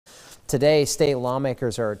Today, state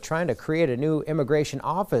lawmakers are trying to create a new immigration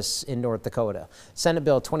office in North Dakota. Senate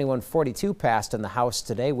Bill 2142 passed in the House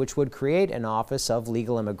today, which would create an Office of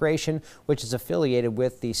Legal Immigration, which is affiliated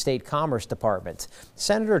with the State Commerce Department.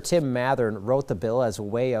 Senator Tim Mathern wrote the bill as a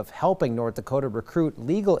way of helping North Dakota recruit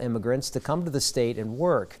legal immigrants to come to the state and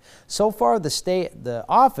work. So far, the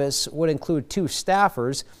office would include 2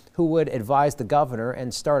 staffers who would advise the governor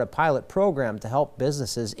and start a pilot program to help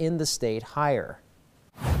businesses in the state hire.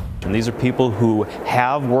 And these are people who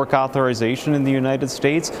have work authorization in the United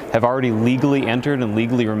States, have already legally entered and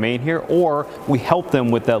legally remain here, or we help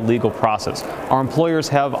them with that legal process. Our employers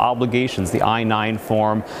have obligations, the I-9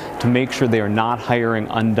 form, to make sure they are not hiring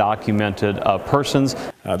undocumented persons.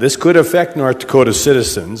 This could affect North Dakota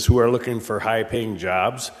citizens who are looking for high-paying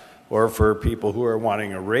jobs or for people who are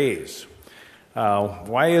wanting a raise.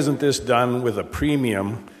 Why isn't this done with a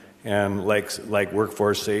premium and like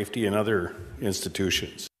workforce safety and other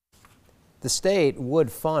institutions? The state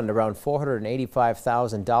would fund around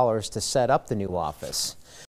 $485,000 to set up the new office.